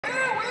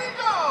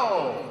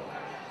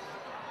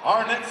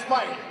Our next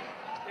fight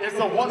is the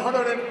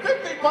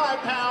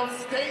 155-pound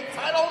state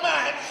title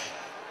match.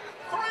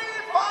 3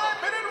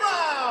 5-minute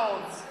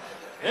rounds.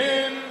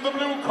 In the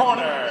blue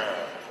corner,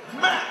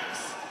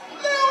 Max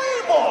New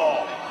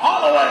Evil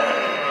Holloway.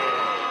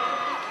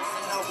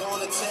 I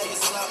wanna tell you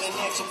something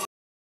that you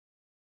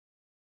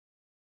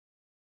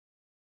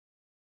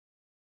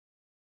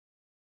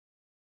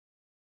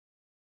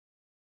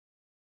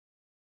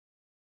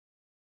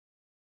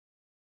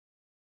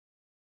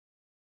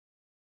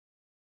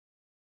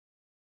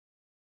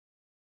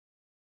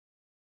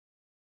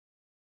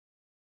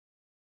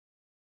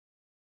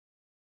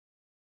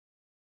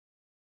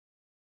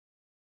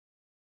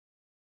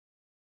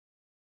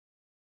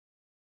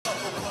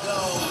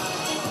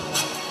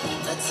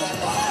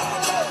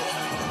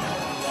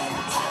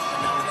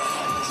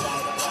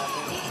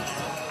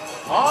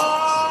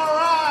All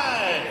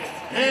right,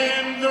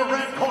 in the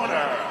red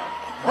corner,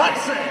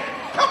 Bryson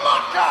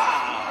Kamaka.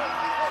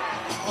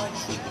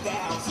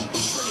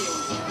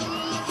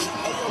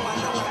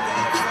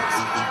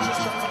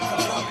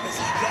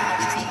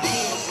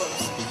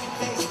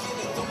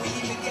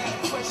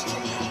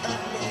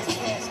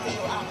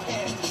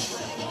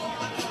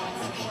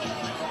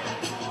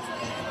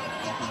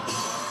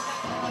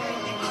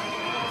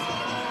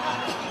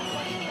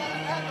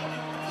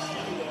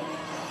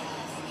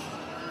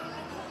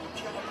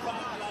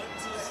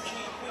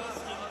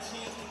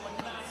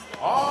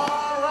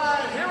 All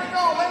right, here we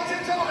go, ladies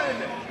and gentlemen.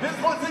 This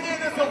once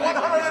again is the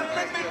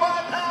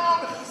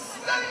 155-pound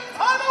state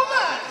title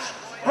match.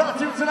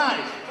 Brought to you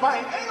tonight by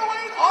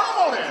 808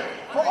 Automotive.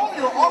 For all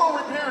your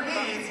auto repair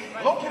needs,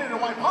 located in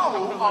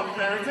Waipahu on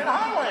Barrington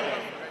Highway.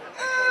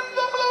 In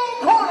the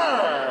blue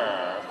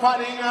corner,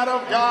 fighting out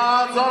of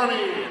God's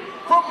Army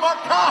from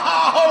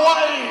MMAHawaii,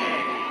 Hawaii.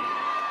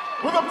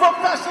 With a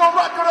professional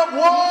record of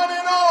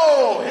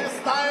 1-0, his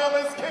style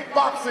is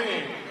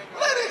kickboxing.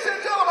 Ladies and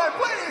gentlemen,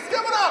 please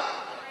give it up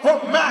for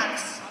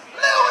Max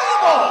New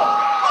Evil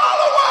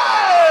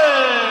Holloway!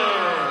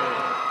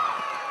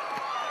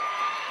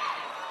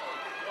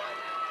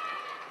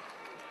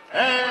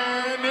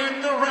 And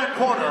in the red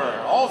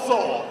corner,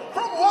 also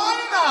from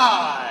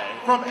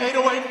Waianae, from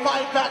 808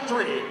 Fight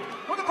Factory,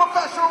 with a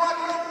professional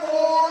record of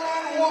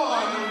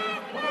 4-1,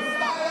 with a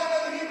style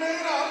that he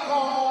made up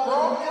called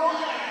Broke Your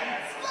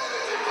Ass.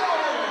 Ladies and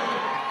gentlemen,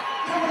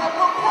 give it up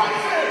for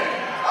Bryson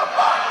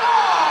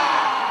Kamaka!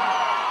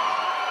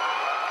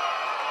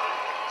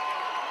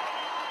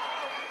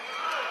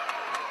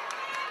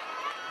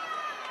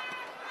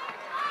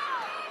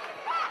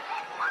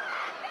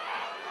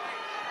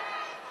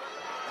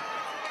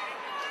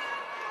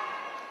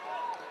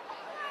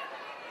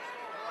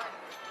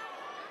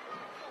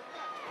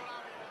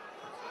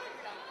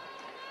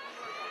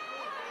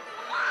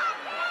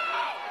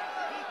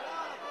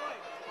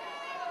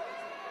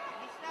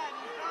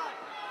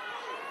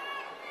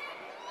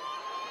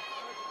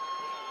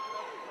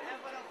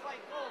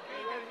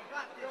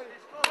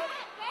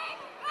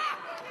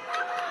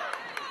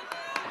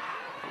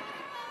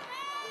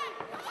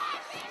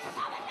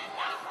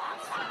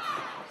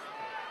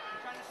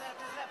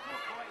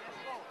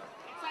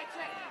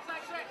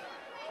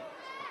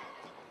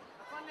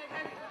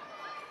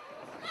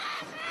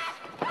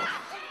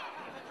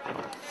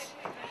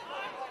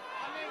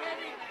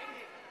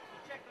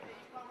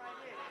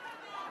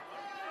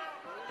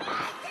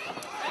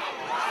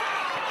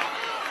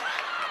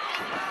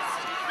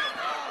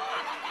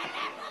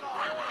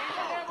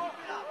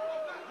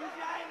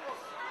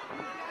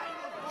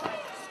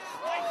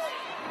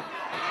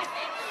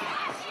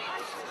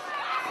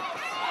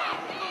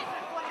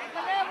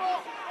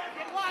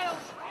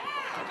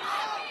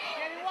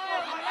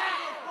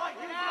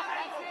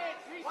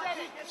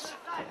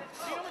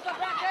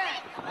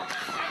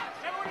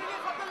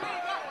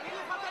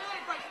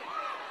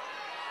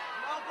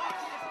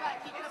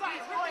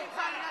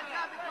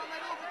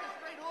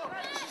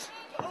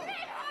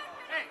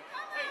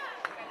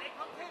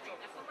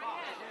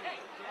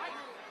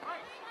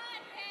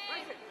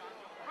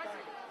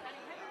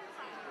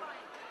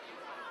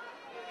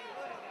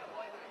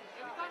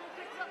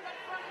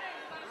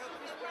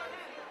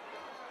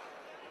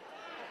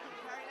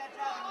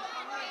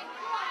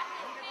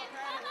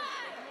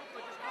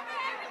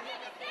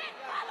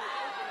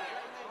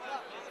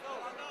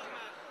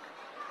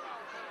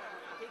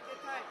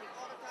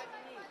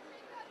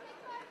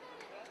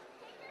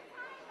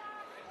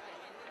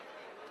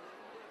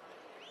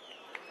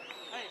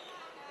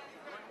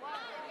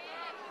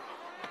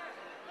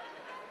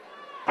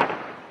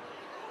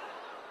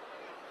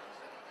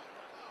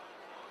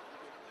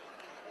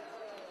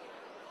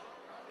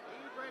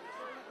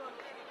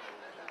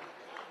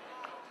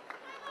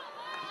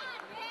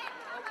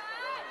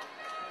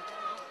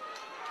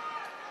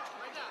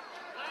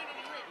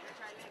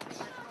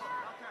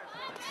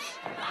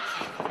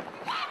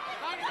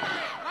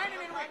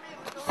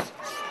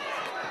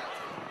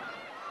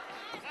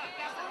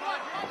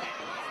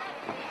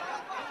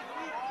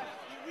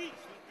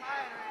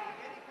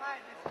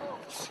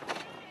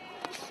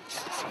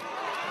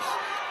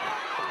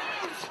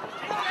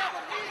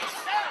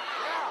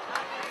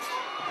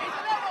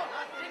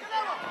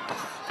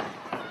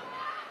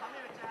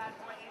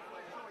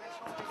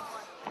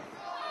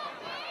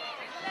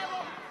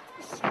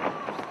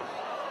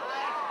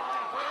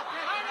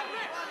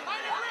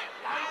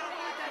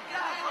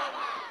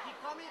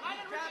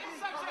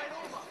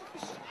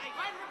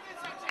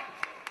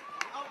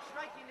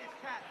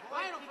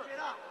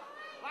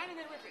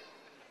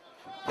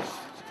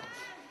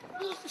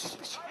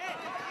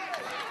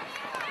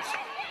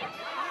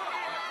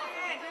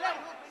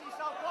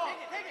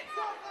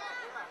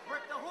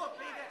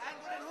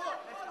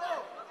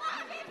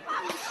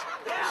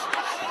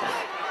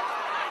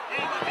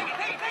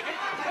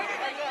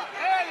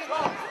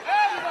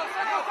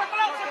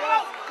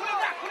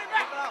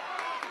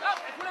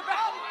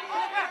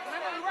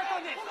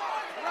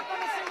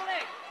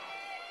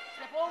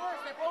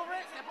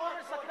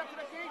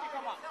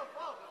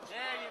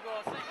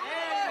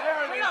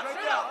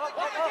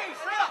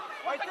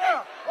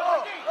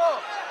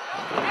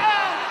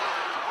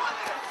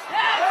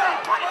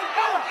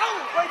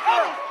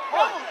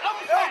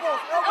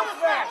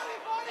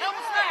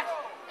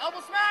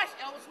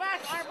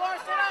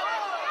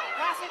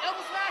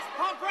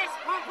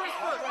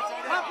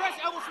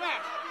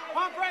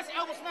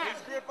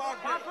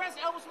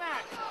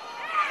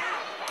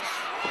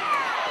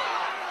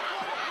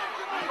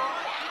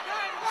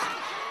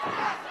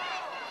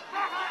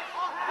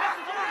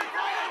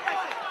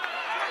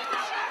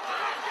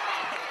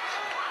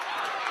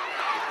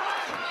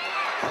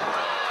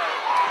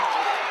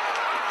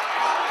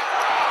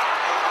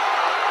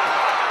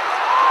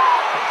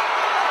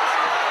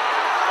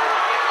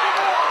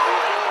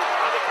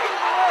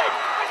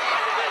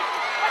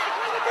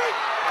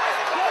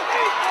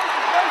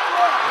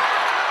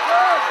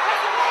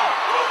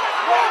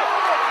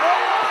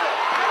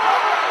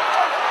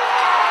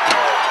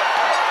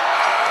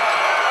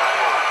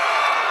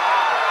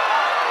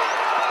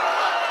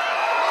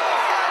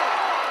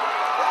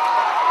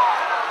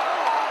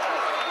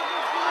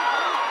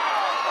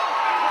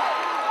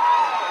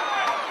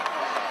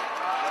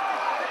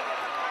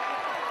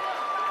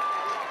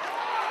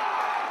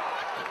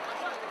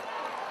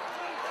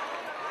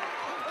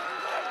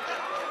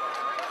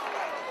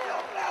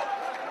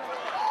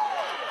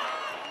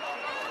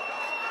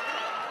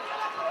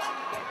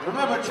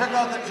 Remember, check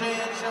out the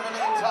JN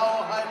Chevrolet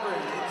Towel Hybrid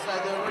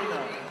inside the arena.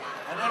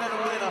 And enter to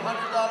win a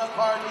 $100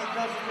 car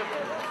detail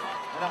certificate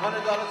and $100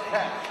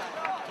 cash.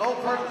 No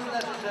purchase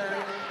necessary.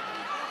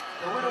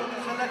 The winner will be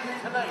selected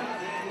tonight.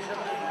 JN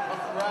Chevrolet,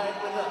 come ride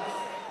with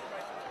us.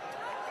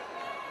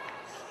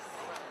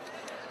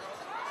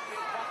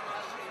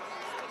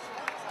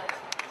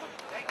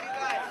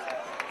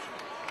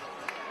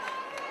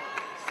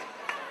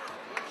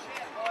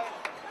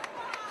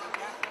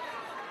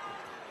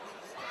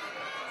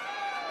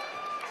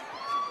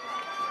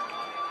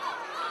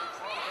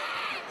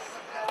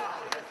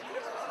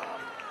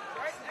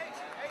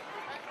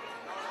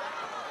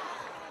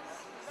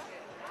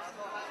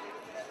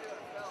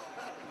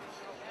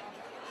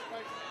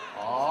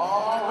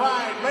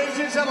 Ladies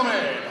and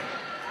gentlemen,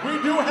 we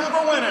do have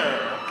a winner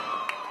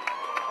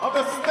of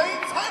the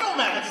state title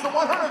match, the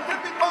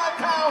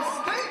 155-pound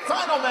state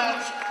title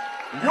match.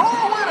 Your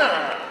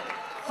winner,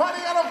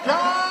 fighting out of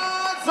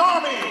God's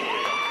Army,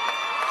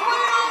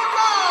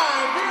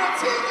 309 via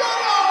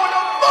TKO in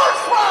the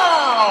first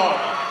round,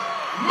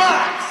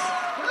 Max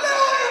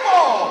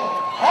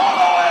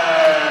Holloway.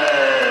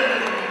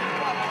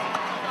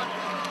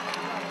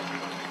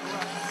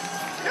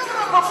 Give it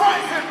up for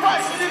Bryson.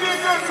 Bryson, you did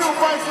good too,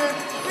 Bryson.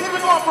 Keep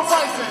it going for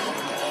Bryson.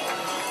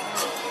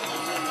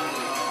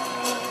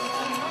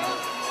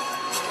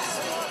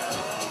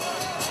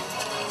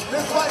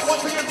 This fight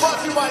once again brought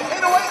to you by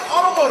 808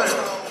 Automotive.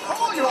 For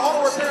all your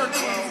auto repair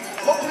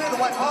needs, located in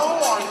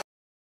Waikahu on